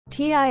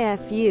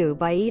TIFU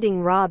by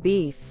eating raw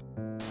beef.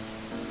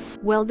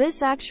 Well,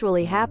 this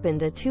actually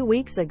happened 2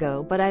 weeks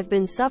ago, but I've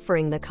been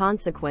suffering the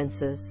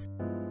consequences.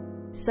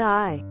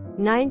 I,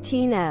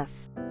 19F,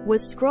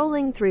 was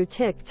scrolling through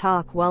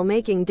TikTok while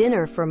making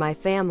dinner for my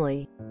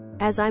family.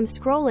 As I'm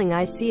scrolling,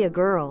 I see a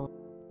girl,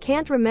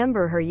 can't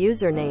remember her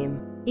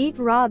username, eat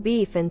raw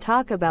beef and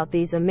talk about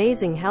these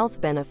amazing health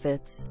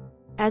benefits.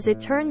 As it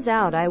turns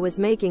out, I was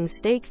making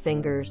steak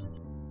fingers,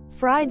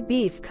 fried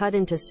beef cut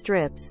into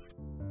strips,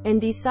 and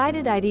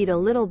decided I'd eat a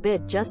little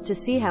bit just to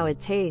see how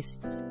it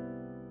tastes.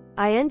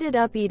 I ended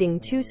up eating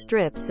 2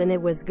 strips and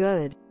it was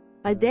good.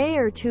 A day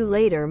or 2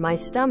 later, my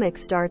stomach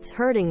starts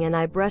hurting and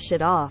I brush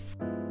it off.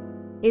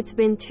 It's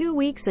been 2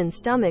 weeks and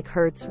stomach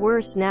hurts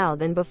worse now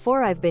than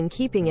before. I've been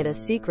keeping it a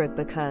secret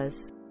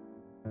because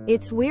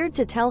it's weird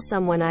to tell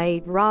someone I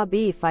ate raw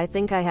beef. I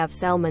think I have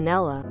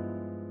salmonella.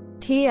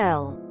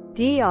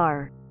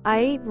 TLDR. I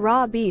ate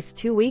raw beef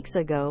 2 weeks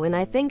ago and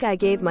I think I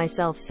gave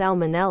myself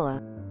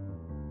salmonella.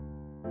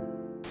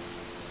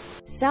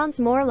 Sounds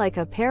more like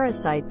a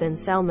parasite than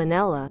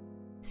salmonella.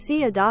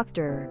 See a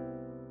doctor.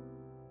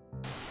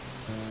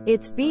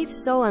 It's beef,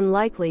 so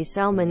unlikely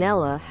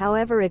salmonella.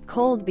 However, it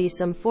could be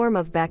some form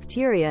of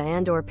bacteria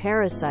and or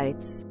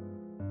parasites.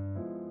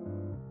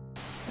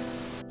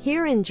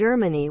 Here in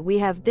Germany we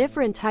have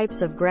different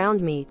types of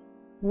ground meat.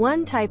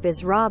 One type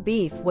is raw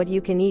beef, what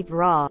you can eat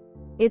raw.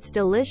 It's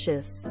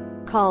delicious,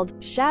 called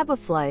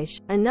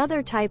Schabefleisch.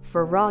 Another type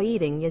for raw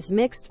eating is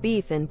mixed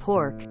beef and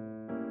pork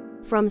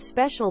from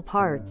special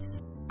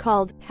parts,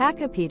 called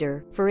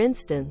Hackepeter, for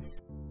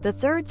instance. The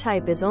third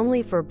type is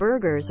only for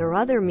burgers or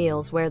other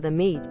meals where the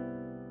meat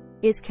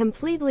is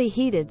completely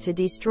heated to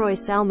destroy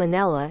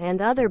salmonella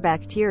and other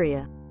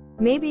bacteria.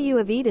 Maybe you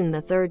have eaten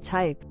the third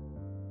type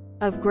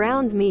of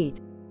ground meat.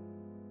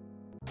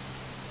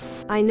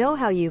 I know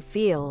how you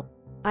feel.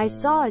 I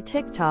saw a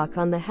TikTok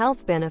on the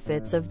health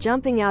benefits of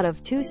jumping out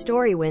of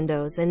 2-story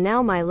windows and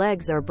now my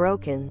legs are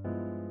broken.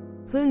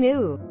 Who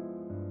knew?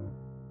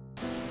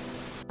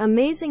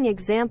 Amazing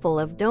example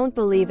of don't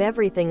believe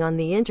everything on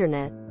the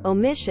internet.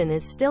 Omission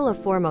is still a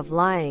form of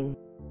lying.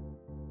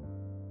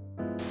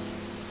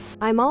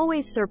 I'm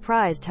always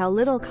surprised how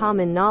little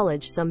common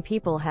knowledge some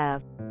people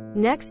have.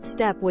 Next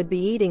step would be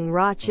eating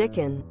raw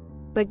chicken.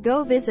 But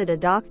go visit a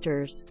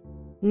doctor's.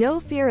 No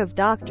fear of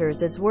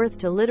doctors is worth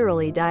to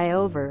literally die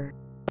over.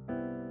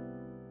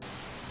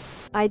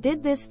 I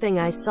did this thing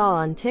I saw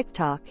on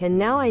TikTok and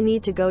now I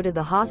need to go to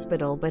the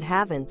hospital but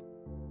haven't.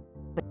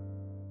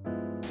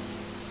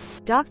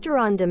 Doctor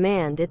on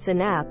Demand, it's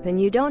an app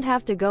and you don't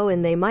have to go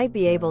in. They might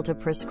be able to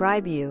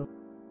prescribe you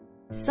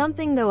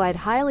something, though I'd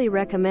highly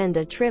recommend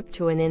a trip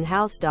to an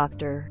in-house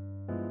doctor.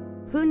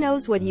 Who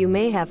knows what you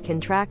may have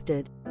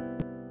contracted.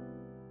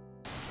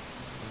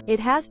 It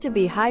has to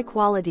be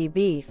high-quality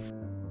beef,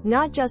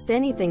 not just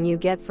anything you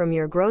get from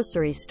your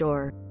grocery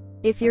store.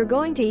 If you're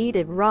going to eat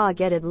it raw,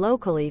 get it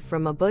locally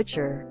from a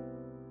butcher.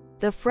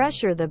 The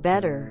fresher the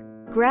better.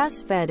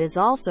 Grass-fed is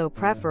also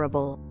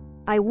preferable.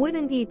 I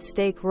wouldn't eat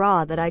steak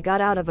raw that I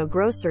got out of a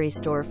grocery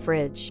store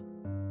fridge.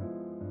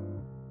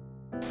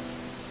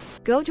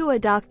 Go to a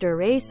doctor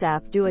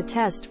ASAP. Do a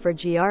test for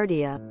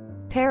Giardia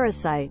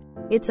parasite.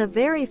 It's a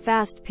very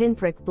fast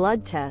pinprick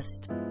blood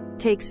test.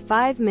 Takes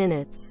 5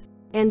 minutes.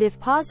 And if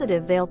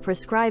positive, they'll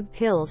prescribe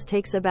pills.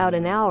 Takes about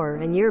an hour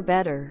and you're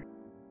better.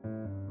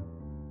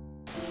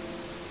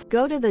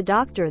 Go to the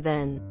doctor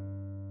then.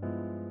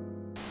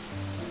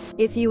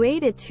 If you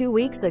ate it 2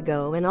 weeks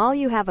ago and all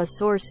you have a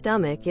sore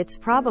stomach, it's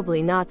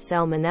probably not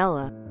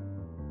salmonella.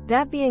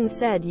 That being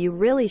said, you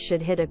really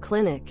should hit a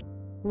clinic.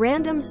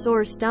 Random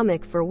sore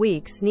stomach for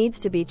weeks needs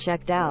to be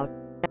checked out.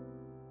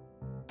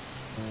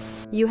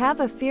 You have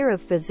a fear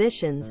of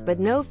physicians but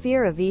no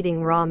fear of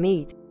eating raw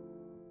meat.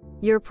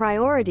 Your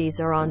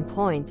priorities are on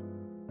point.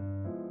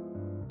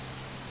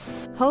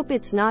 Hope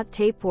it's not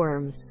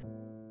tapeworms.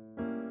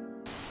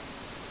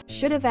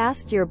 Should have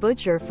asked your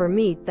butcher for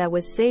meat that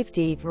was safe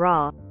to eat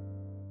raw.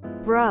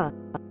 Bruh.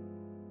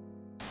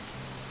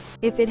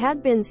 If it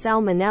had been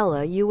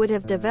salmonella, you would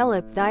have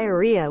developed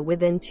diarrhea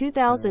within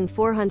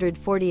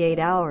 2,448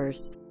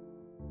 hours.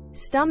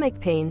 Stomach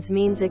pains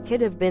means it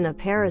could have been a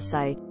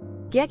parasite.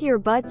 Get your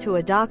butt to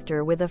a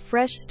doctor with a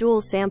fresh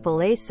stool sample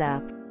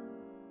ASAP.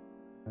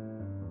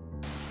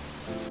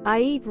 I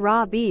eat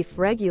raw beef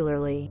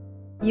regularly.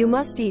 You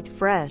must eat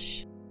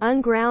fresh,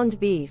 unground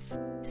beef.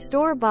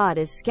 Store-bought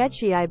is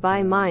sketchy. I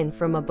buy mine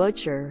from a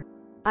butcher.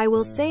 I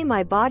will say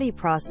my body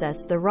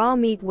process the raw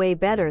meat way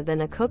better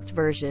than a cooked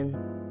version.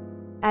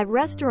 At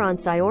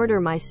restaurants I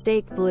order my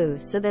steak blue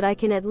so that I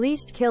can at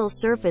least kill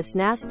surface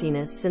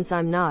nastiness, since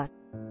I'm not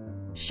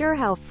sure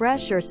how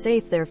fresh or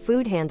safe their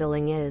food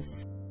handling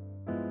is.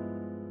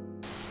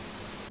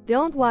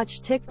 Don't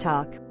watch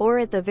TikTok, or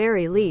at the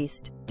very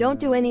least, don't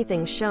do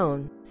anything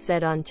shown,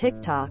 said on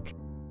TikTok.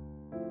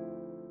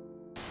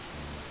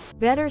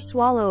 Better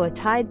swallow a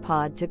Tide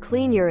Pod to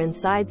clean your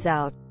insides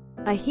out.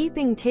 A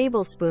heaping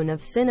tablespoon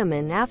of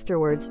cinnamon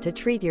afterwards to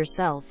treat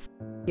yourself.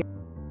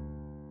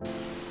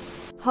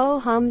 Ho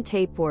hum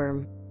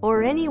tapeworm.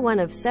 or any one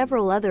of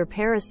several other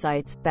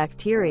parasites,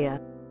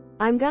 bacteria.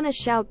 I'm gonna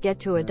shout, get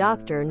to a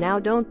doctor now,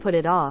 don't put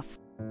it off.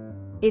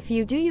 If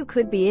you do, you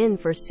could be in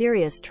for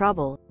serious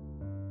trouble.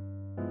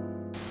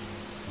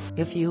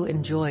 If you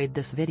enjoyed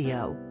this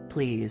video,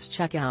 please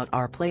check out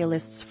our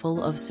playlists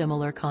full of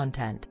similar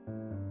content.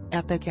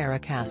 Epic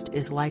Ericast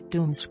is like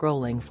doom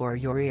scrolling for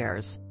your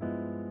ears.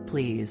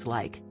 Please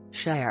like,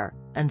 share,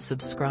 and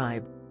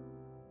subscribe.